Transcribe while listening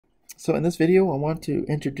So in this video, I want to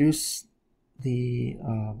introduce the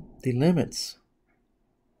limits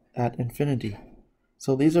at infinity.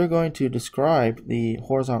 So these are going to describe the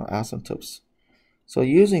horizontal asymptotes. So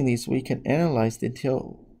using these, we can analyze the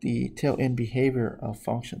tail-end behavior of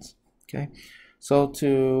functions. Okay. So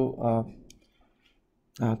to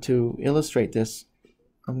illustrate this,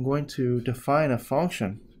 I'm going to define a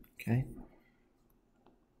function. Okay.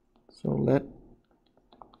 So let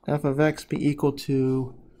f of x be equal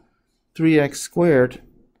to 3x squared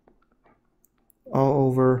all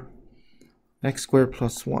over x squared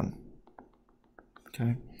plus 1.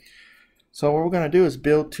 Okay. So what we're going to do is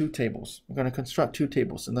build two tables. We're going to construct two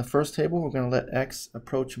tables. In the first table, we're going to let x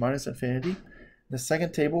approach minus infinity. In the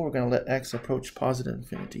second table, we're going to let x approach positive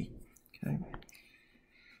infinity. Okay.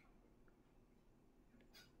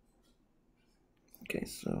 Okay,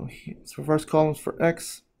 so first column's for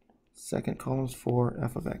x, second column's for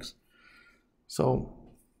f of x. So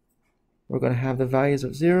we're going to have the values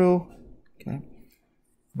of 0, okay,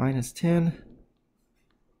 minus 10,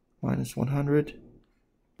 minus 100,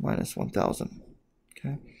 minus 1000.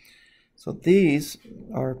 Okay, so these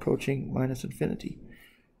are approaching minus infinity.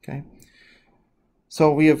 Okay,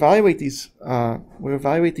 so we evaluate these.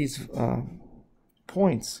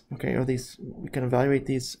 Points. Okay, or these. We can evaluate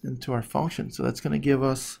these into our function. So that's going to give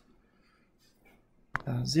us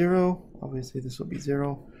 0. Obviously, this will be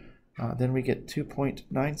 0. Then we get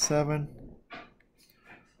 2.97.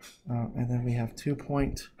 And then we have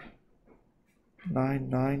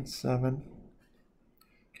 2.997.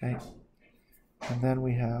 Okay. And then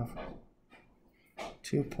we have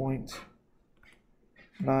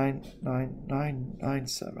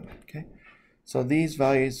 2.99997. Okay. So these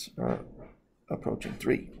values are approaching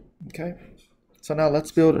 3. Okay. So now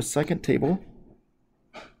let's build a second table.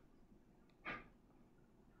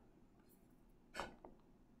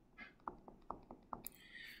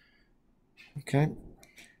 Okay.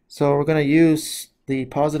 So we're going to use the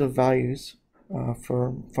positive values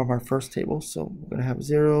from our first table. So we're going to have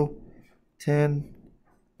 0, 10,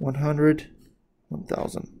 100,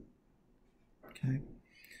 1000. Okay.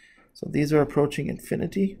 So these are approaching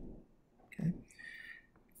infinity. Okay.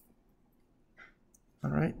 All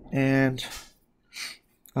right, and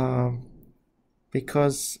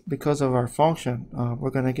because of our function, we're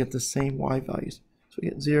going to get the same y values. So we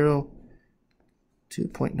get 0,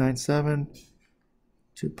 2.97,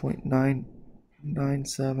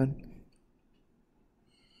 2.997,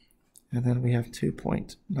 and then we have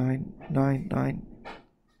 2.999,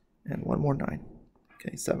 and one more 9.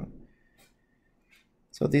 Okay, 7.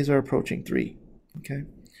 So these are approaching 3. Okay.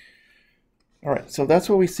 All right, so that's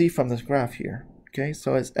what we see from this graph here. Okay,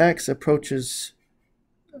 so as x approaches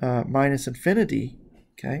minus infinity,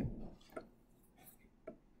 okay.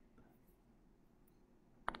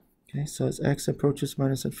 Okay, so as x approaches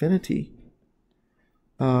minus infinity,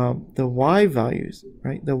 the y values,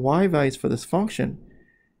 right? The y values for this function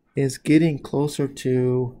is getting closer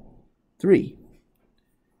to 3,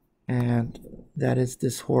 and that is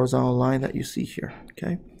this horizontal line that you see here.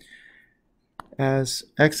 Okay, as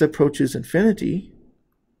x approaches infinity,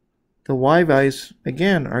 the y values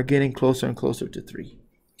again are getting closer and closer to 3.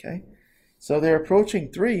 Okay, so they're approaching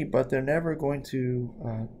 3, but they're never going to.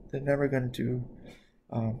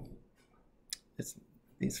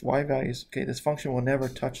 These y values. Okay, this function will never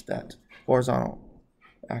touch that horizontal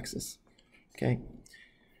axis. Okay.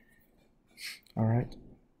 All right.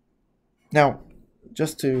 Now,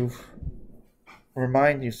 just to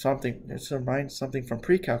remind you something. Let's remind something from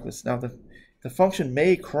pre-calculus. Now, the function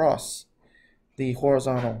may cross the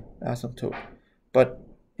horizontal asymptote, but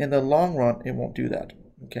in the long run it won't do that.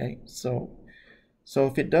 Okay, so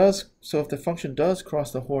if it does, so if the function does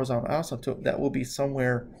cross the horizontal asymptote, that will be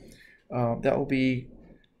somewhere,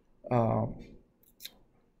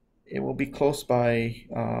 it will be close by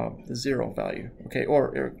the 0 value. Okay,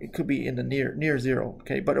 or it could be in the near 0.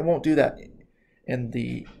 Okay, but it won't do that in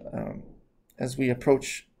the as we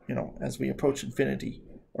approach infinity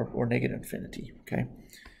or negative infinity. Okay.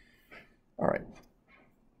 All right.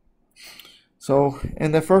 So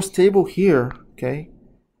in the first table here, okay.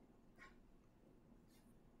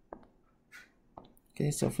 Okay,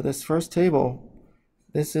 so for this first table,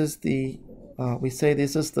 this is the we say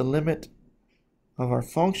this is the limit of our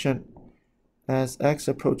function as x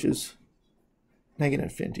approaches negative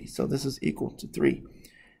infinity. So this is equal to 3. In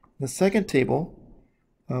the second table,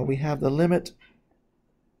 we have the limit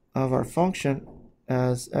of our function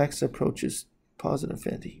as x approaches positive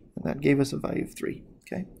infinity, and that gave us a value of 3.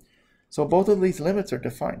 Okay, so both of these limits are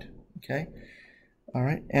defined. Okay, all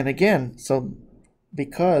right, and again, so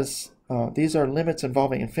because these are limits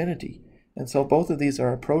involving infinity, And so both of these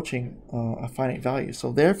are approaching a finite value.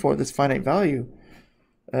 So therefore, this finite value,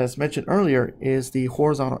 as mentioned earlier, is the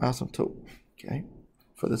horizontal asymptote, okay,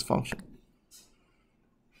 for this function.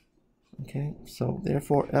 Okay, so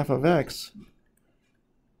therefore f of x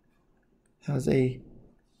has a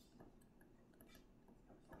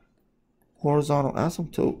horizontal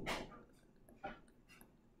asymptote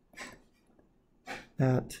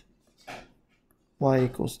at y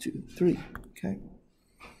equals to 3, okay?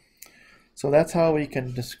 So that's how we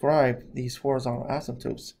can describe these horizontal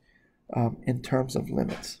asymptotes in terms of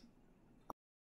limits.